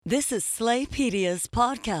This is Slaypedia's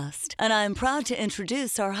podcast, and I'm proud to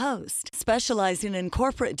introduce our host, specializing in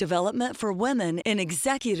corporate development for women in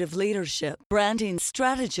executive leadership, branding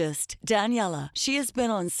strategist, Daniela. She has been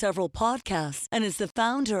on several podcasts and is the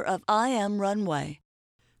founder of I Am Runway.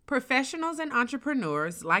 Professionals and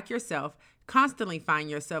entrepreneurs like yourself constantly find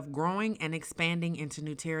yourself growing and expanding into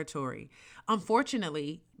new territory.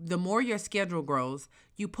 Unfortunately, the more your schedule grows,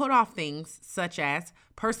 you put off things such as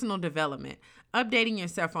personal development, updating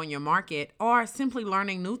yourself on your market, or simply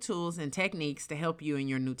learning new tools and techniques to help you in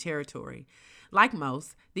your new territory. Like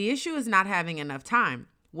most, the issue is not having enough time.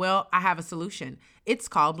 Well, I have a solution. It's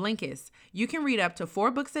called Blinkist. You can read up to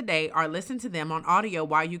 4 books a day or listen to them on audio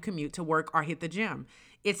while you commute to work or hit the gym.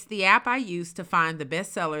 It's the app I use to find the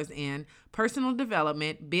best sellers in personal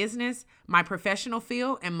development, business, my professional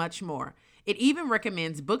field, and much more. It even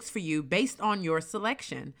recommends books for you based on your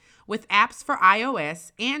selection. With apps for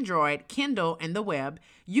iOS, Android, Kindle, and the web,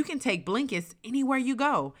 you can take Blinkist anywhere you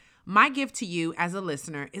go. My gift to you as a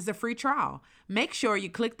listener is a free trial. Make sure you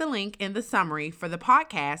click the link in the summary for the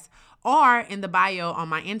podcast or in the bio on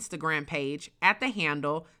my Instagram page at the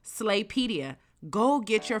handle Slaypedia. Go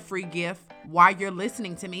get your free gift while you're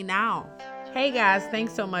listening to me now. Hey guys,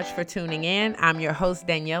 thanks so much for tuning in. I'm your host,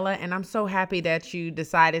 Daniela, and I'm so happy that you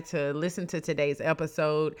decided to listen to today's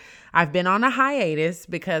episode. I've been on a hiatus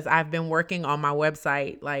because I've been working on my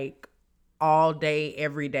website like all day,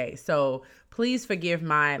 every day. So please forgive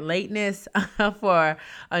my lateness for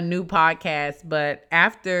a new podcast. But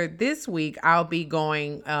after this week, I'll be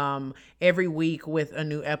going every week with a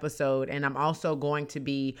new episode. And I'm also going to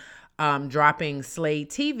be dropping Slay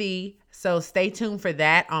TV. So stay tuned for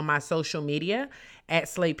that on my social media at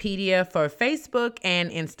Slaypedia for Facebook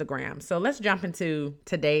and Instagram. So let's jump into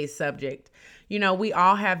today's subject. You know, we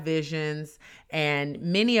all have visions, and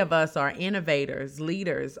many of us are innovators,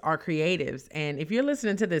 leaders, or creatives. And if you're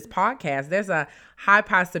listening to this podcast, there's a high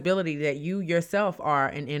possibility that you yourself are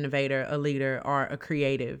an innovator, a leader, or a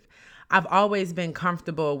creative. I've always been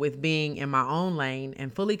comfortable with being in my own lane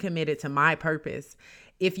and fully committed to my purpose.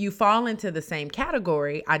 If you fall into the same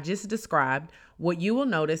category I just described, what you will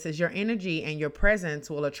notice is your energy and your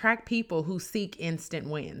presence will attract people who seek instant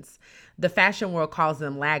wins. The fashion world calls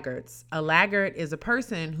them laggards. A laggard is a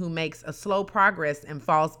person who makes a slow progress and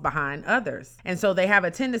falls behind others. And so they have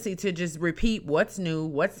a tendency to just repeat what's new,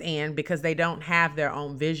 what's in, because they don't have their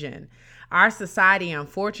own vision. Our society,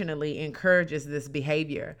 unfortunately, encourages this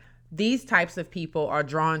behavior. These types of people are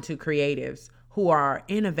drawn to creatives who are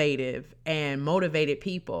innovative and motivated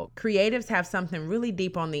people. Creatives have something really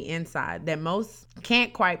deep on the inside that most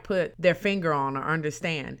can't quite put their finger on or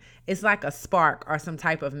understand. It's like a spark or some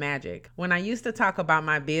type of magic. When I used to talk about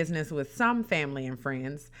my business with some family and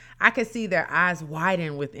friends, I could see their eyes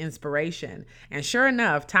widen with inspiration. And sure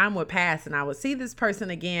enough, time would pass and I would see this person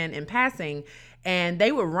again in passing, and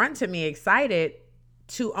they would run to me excited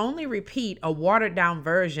to only repeat a watered down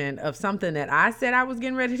version of something that I said I was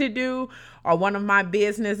getting ready to do, or one of my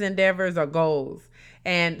business endeavors or goals.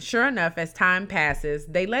 And sure enough, as time passes,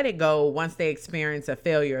 they let it go once they experience a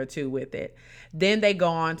failure or two with it. Then they go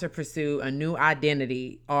on to pursue a new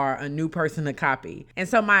identity or a new person to copy. And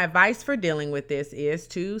so my advice for dealing with this is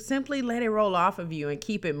to simply let it roll off of you and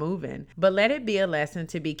keep it moving. But let it be a lesson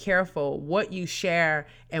to be careful what you share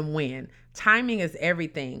and when. Timing is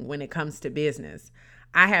everything when it comes to business.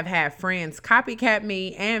 I have had friends copycat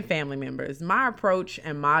me and family members. My approach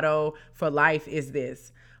and motto for life is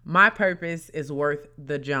this: my purpose is worth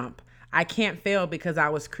the jump. I can't fail because I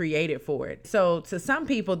was created for it. So to some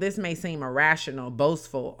people, this may seem irrational,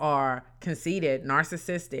 boastful, or conceited,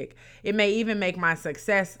 narcissistic. It may even make my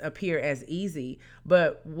success appear as easy.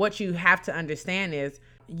 But what you have to understand is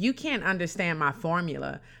you can't understand my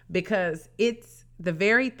formula because it's the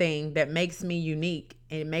very thing that makes me unique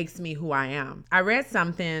and it makes me who I am. I read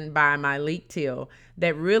something by Malik Till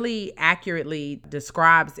that really accurately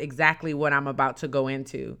describes exactly what I'm about to go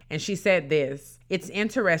into. And she said this: it's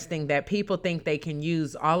interesting that people think they can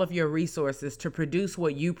use all of your resources to produce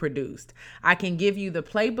what you produced. I can give you the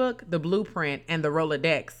playbook, the blueprint, and the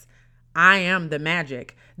Rolodex. I am the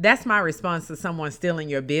magic. That's my response to someone stealing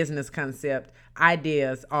your business concept,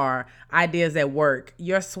 ideas, or ideas at work,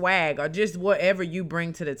 your swag, or just whatever you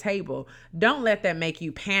bring to the table. Don't let that make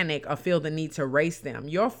you panic or feel the need to race them.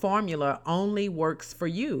 Your formula only works for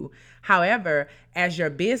you. However, as your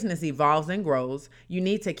business evolves and grows, you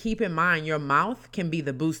need to keep in mind your mouth can be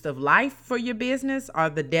the boost of life for your business or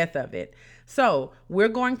the death of it. So we're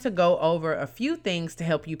going to go over a few things to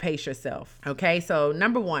help you pace yourself. Okay, so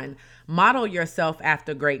number one, model yourself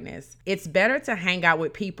after greatness. It's better to hang out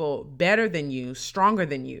with people better than you, stronger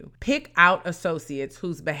than you. Pick out associates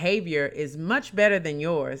whose behavior is much better than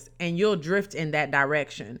yours, and you'll drift in that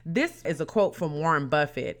direction. This is a quote from Warren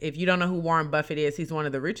Buffett. If you don't know who Warren Buffett is, he's one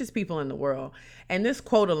of the richest people in the world. And this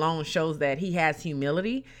quote alone shows that he has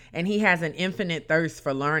humility and he has an infinite thirst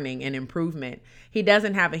for learning and improvement. He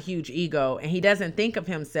doesn't have a huge ego, and he doesn't think of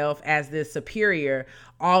himself as this superior,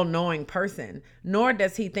 all-knowing person, nor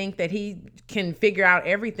does he think that he can figure out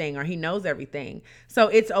everything or he knows everything. So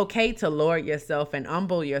it's okay to lower yourself and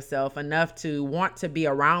humble yourself enough to want to be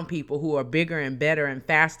around people who are bigger and better and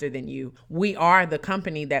faster than you. We are the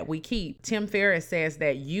company that we keep. Tim Ferriss says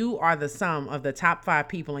that you are the sum of the top 5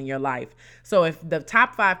 people in your life. So if the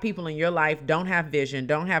top 5 people in your life don't have vision,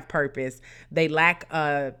 don't have purpose, they lack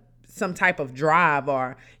some type of drive,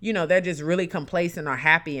 or, they're just really complacent or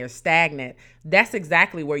happy or stagnant, that's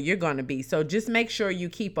exactly where you're going to be. So just make sure you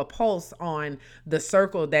keep a pulse on the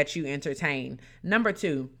circle that you entertain. Number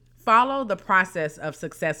 2, follow the process of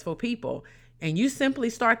successful people. And you simply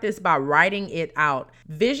start this by writing it out.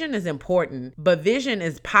 Vision is important, but vision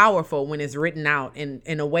is powerful when it's written out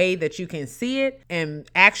in a way that you can see it and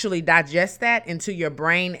actually digest that into your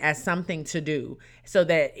brain as something to do, so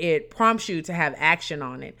that it prompts you to have action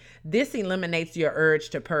on it. This eliminates your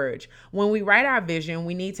urge to purge. When we write our vision,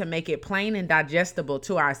 we need to make it plain and digestible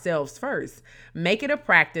to ourselves first. Make it a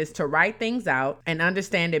practice to write things out and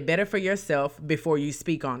understand it better for yourself before you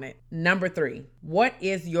speak on it. Number 3, what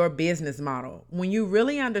is your business model? When you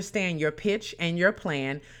really understand your pitch and your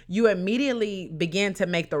plan, you immediately begin to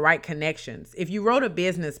make the right connections. If you wrote a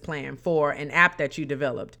business plan for an app that you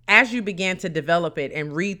developed, as you begin to develop it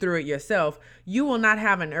and read through it yourself, you will not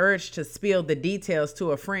have an urge to spill the details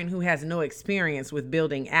to a friend who has no experience with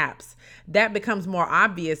building apps. That becomes more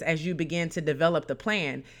obvious as you begin to develop the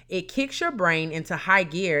plan. It kicks your brain into high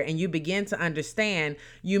gear and you begin to understand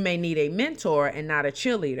you may need a mentor and not a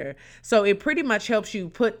cheerleader. So it pretty much helps you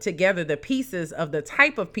put together the pieces of the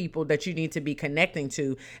type of people that you need to be connecting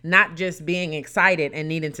to, not just being excited and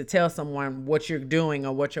needing to tell someone what you're doing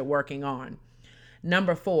or what you're working on.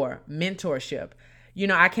 Number 4, mentorship.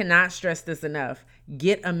 I cannot stress this enough.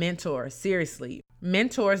 Get a mentor, seriously.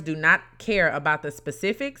 Mentors do not care about the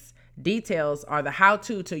specifics. Details are the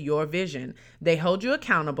how-to to your vision. They hold you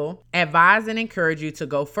accountable, advise and encourage you to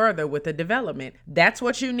go further with the development. That's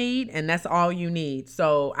what you need, and that's all you need.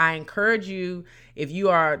 So I encourage you, if you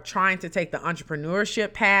are trying to take the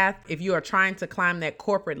entrepreneurship path, if you are trying to climb that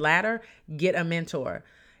corporate ladder, get a mentor.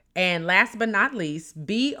 And last but not least,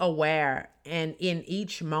 be aware and in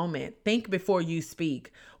each moment, think before you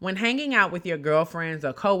speak. When hanging out with your girlfriends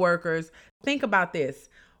or coworkers, think about this.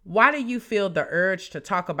 Why do you feel the urge to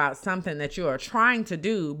talk about something that you are trying to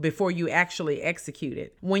do before you actually execute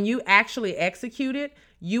it? When you actually execute it,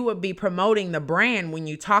 you would be promoting the brand when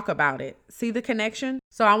you talk about it. See the connection?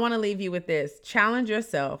 So I want to leave you with this. Challenge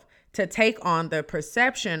yourself to take on the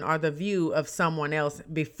perception or the view of someone else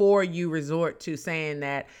before you resort to saying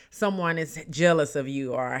that someone is jealous of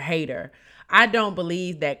you or a hater. I don't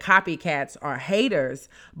believe that copycats are haters,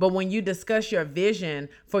 but when you discuss your vision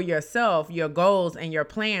for yourself, your goals and your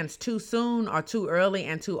plans too soon or too early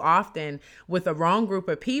and too often with the wrong group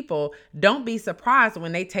of people, don't be surprised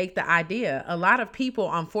when they take the idea. A lot of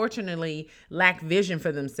people, unfortunately, lack vision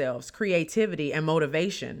for themselves, creativity and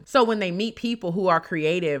motivation. So when they meet people who are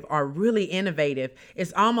creative or really innovative,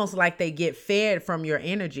 it's almost like they get fed from your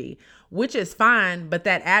energy, which is fine, but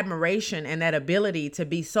that admiration and that ability to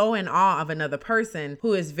be so in awe of another person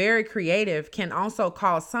who is very creative can also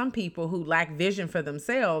cause some people who lack vision for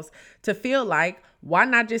themselves to feel like, why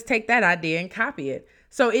not just take that idea and copy it?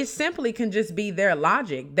 So it simply can just be their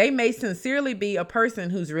logic. They may sincerely be a person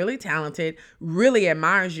who's really talented, really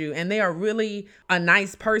admires you, and they are really a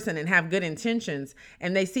nice person and have good intentions.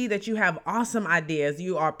 And they see that you have awesome ideas.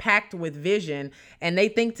 You are packed with vision. And they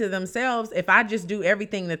think to themselves, if I just do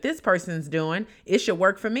everything that this person's doing, it should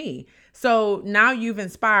work for me. So now you've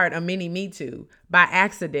inspired a mini Me Too by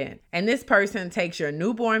accident. And this person takes your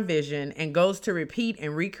newborn vision and goes to repeat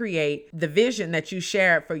and recreate the vision that you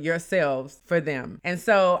shared for yourselves for them. And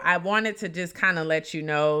so I wanted to just kind of let you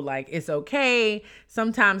know, like, it's okay.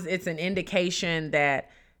 Sometimes it's an indication that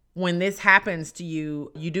when this happens to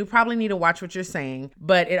you, you do probably need to watch what you're saying,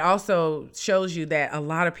 but it also shows you that a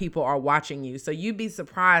lot of people are watching you. So you'd be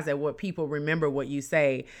surprised at what people remember what you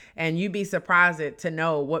say, and you'd be surprised to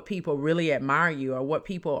know what people really admire you or what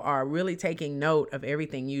people are really taking note of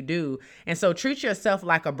everything you do. And so treat yourself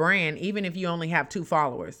like a brand, even if you only have 2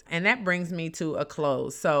 followers. And that brings me to a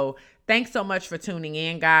close. So Thanks so much for tuning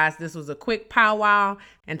in, guys. This was a quick powwow.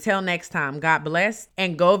 Until next time, God bless.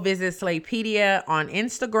 And go visit Slaypedia on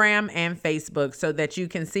Instagram and Facebook so that you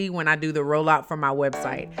can see when I do the rollout for my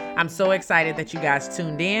website. I'm so excited that you guys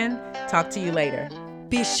tuned in. Talk to you later.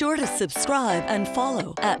 Be sure to subscribe and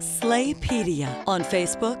follow at Slaypedia on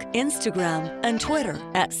Facebook, Instagram, and Twitter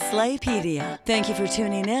at Slaypedia. Thank you for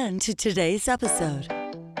tuning in to today's episode.